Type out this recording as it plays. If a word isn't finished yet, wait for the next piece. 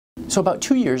So about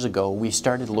 2 years ago, we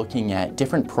started looking at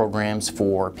different programs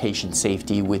for patient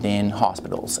safety within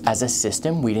hospitals. As a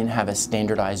system, we didn't have a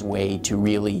standardized way to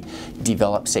really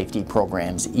develop safety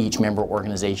programs. Each member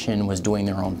organization was doing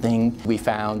their own thing. We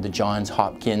found the Johns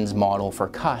Hopkins model for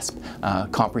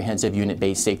CUSP, comprehensive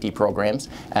unit-based safety programs,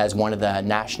 as one of the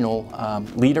national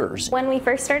leaders. When we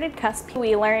first started CUSP,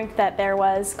 we learned that there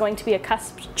was going to be a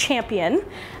CUSP champion.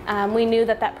 We knew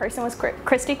that that person was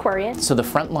Christy Quarian. So the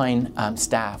frontline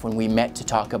staff, when we met to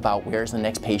talk about where's the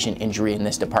next patient injury in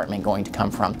this department going to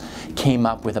come from, came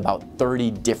up with about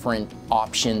 30 different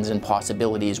options and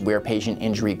possibilities where patient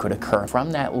injury could occur.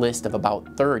 From that list of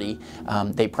about 30,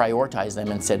 they prioritized them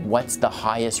and said, what's the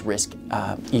highest risk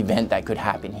event that could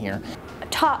happen here?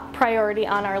 Top priority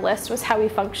on our list was how we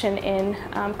function in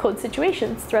code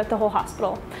situations throughout the whole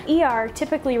hospital. ER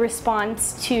typically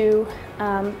responds to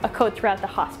a code throughout the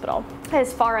hospital.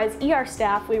 As far as ER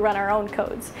staff, we run our own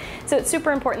codes. So it's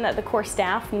super important that the core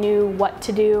staff knew what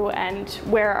to do and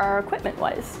where our equipment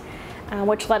was,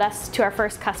 which led us to our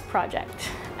first CUSP project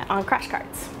on crash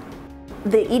carts.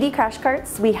 The ED crash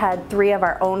carts, we had 3 of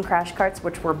our own crash carts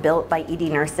which were built by ED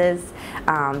nurses.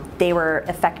 They were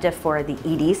effective for the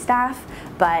ED staff,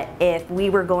 but if we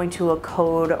were going to a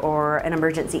code or an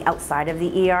emergency outside of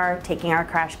the ER, taking our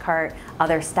crash cart,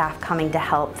 other staff coming to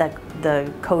help,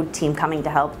 the code team coming to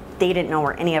help, they didn't know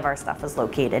where any of our stuff was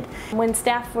located. When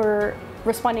staff were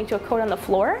responding to a code on the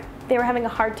floor, they were having a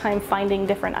hard time finding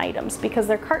different items because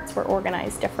their carts were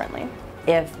organized differently.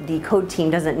 If the code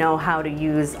team doesn't know how to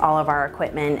use all of our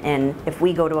equipment, and if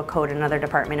we go to a code in another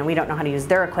department and we don't know how to use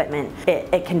their equipment,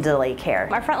 it can delay care.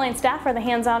 Our frontline staff are the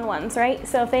hands-on ones, right?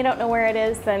 So if they don't know where it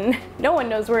is, then no one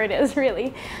knows where it is,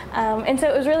 really. And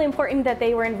so it was really important that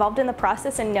they were involved in the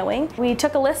process and knowing. We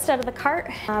took a list out of the cart.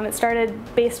 It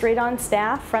started based right on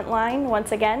staff, frontline,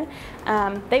 once again.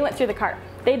 They went through the cart.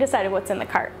 They decided what's in the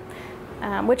cart.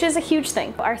 Which is a huge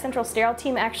thing. Our central sterile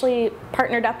team actually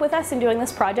partnered up with us in doing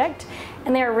this project,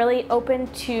 and they are really open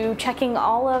to checking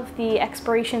all of the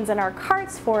expirations in our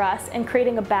carts for us and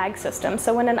creating a bag system.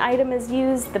 So when an item is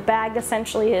used, the bag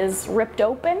essentially is ripped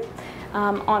open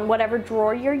on whatever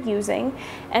drawer you're using,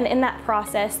 and in that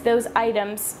process those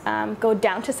items go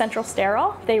down to central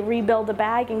sterile. They rebuild the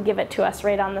bag and give it to us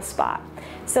right on the spot.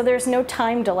 So there's no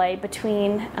time delay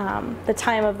between the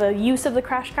time of the use of the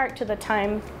crash cart to the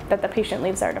time that the patient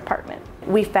leaves our department.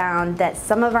 We found that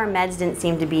some of our meds didn't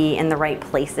seem to be in the right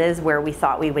places where we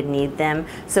thought we would need them.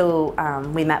 So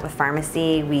we met with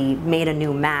pharmacy, we made a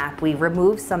new map, we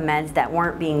removed some meds that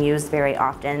weren't being used very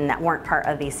often, that weren't part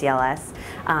of ACLS,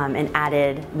 and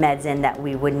added meds in that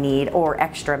we would need, or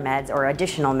extra meds or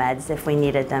additional meds if we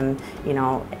needed them, you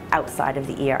know, outside of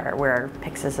the ER where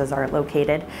PICSs are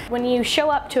located. When you show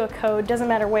up to a code, doesn't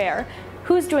matter where,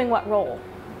 who's doing what role?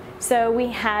 So we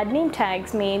had name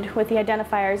tags made with the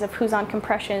identifiers of who's on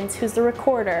compressions, who's the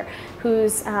recorder,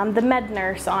 who's the med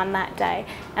nurse on that day.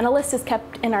 And a list is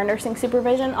kept in our nursing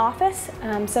supervision office,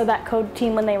 so that code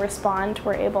team, when they respond,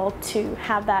 we're able to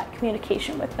have that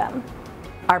communication with them.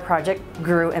 Our project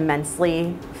grew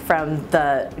immensely from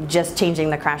just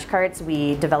changing the crash carts.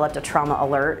 We developed a trauma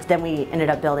alert. Then we ended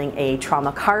up building a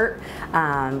trauma cart.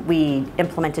 We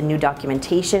implemented new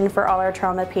documentation for all our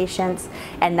trauma patients,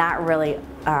 and that really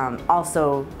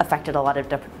also affected a lot of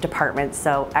departments.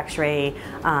 So X-ray,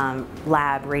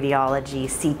 lab, radiology,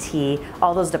 CT,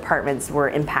 all those departments were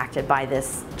impacted by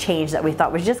this change that we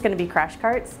thought was just going to be crash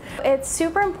carts. It's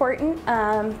super important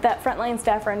that frontline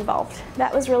staff are involved.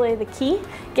 That was really the key,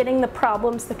 getting the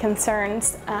problems, the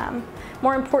concerns,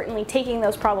 more importantly taking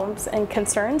those problems and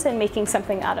concerns and making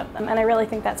something out of them. And I really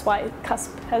think that's why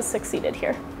CUSP has succeeded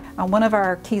here. One of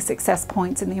our key success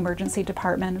points in the emergency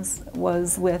department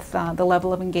was with the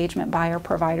level of engagement by our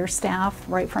provider staff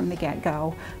right from the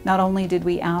get-go. Not only did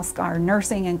we ask our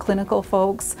nursing and clinical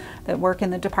folks that work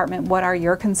in the department, what are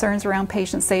your concerns around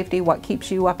patient safety, what keeps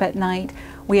you up at night,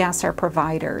 we asked our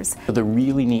providers. The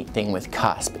really neat thing with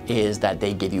CUSP is that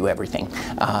they give you everything.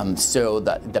 So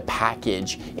the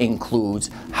package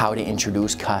includes how to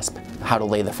introduce CUSP, how to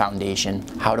lay the foundation,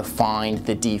 how to find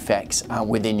the defects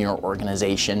within your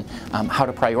organization, how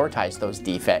to prioritize those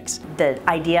defects. The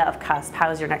idea of CUSP, how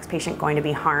is your next patient going to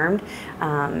be harmed,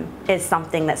 is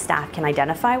something that staff can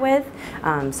identify with,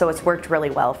 so it's worked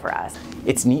really well for us.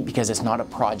 It's neat because it's not a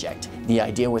project. The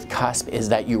idea with CUSP is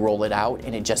that you roll it out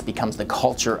and it just becomes the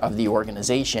culture of the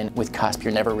organization. With CUSP,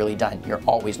 you're never really done. You're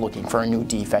always looking for a new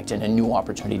defect and a new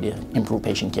opportunity to improve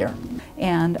patient care.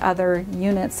 And other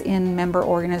units in member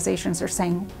organizations are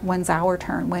saying, when's our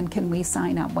turn? When can we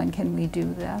sign up? When can we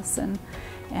do this?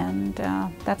 And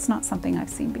that's not something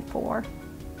I've seen before.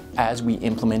 As we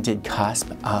implemented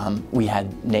CUSP, we had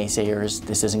naysayers,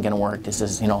 this isn't going to work, this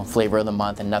is, flavor of the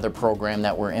month, another program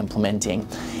that we're implementing.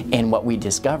 And what we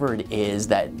discovered is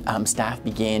that staff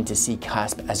began to see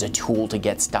CUSP as a tool to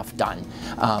get stuff done.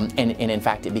 And in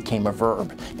fact, it became a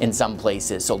verb in some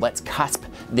places. So let's CUSP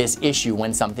this issue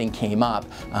when something came up,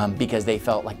 because they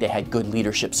felt like they had good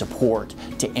leadership support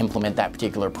to implement that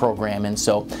particular program. And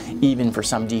so even for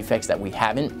some defects that we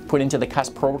haven't put into the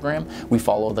CUSP program, we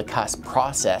follow the CUSP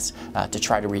process to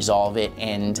try to resolve it.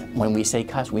 And when we say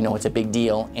CUSP, we know it's a big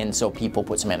deal, and so people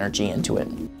put some energy into it.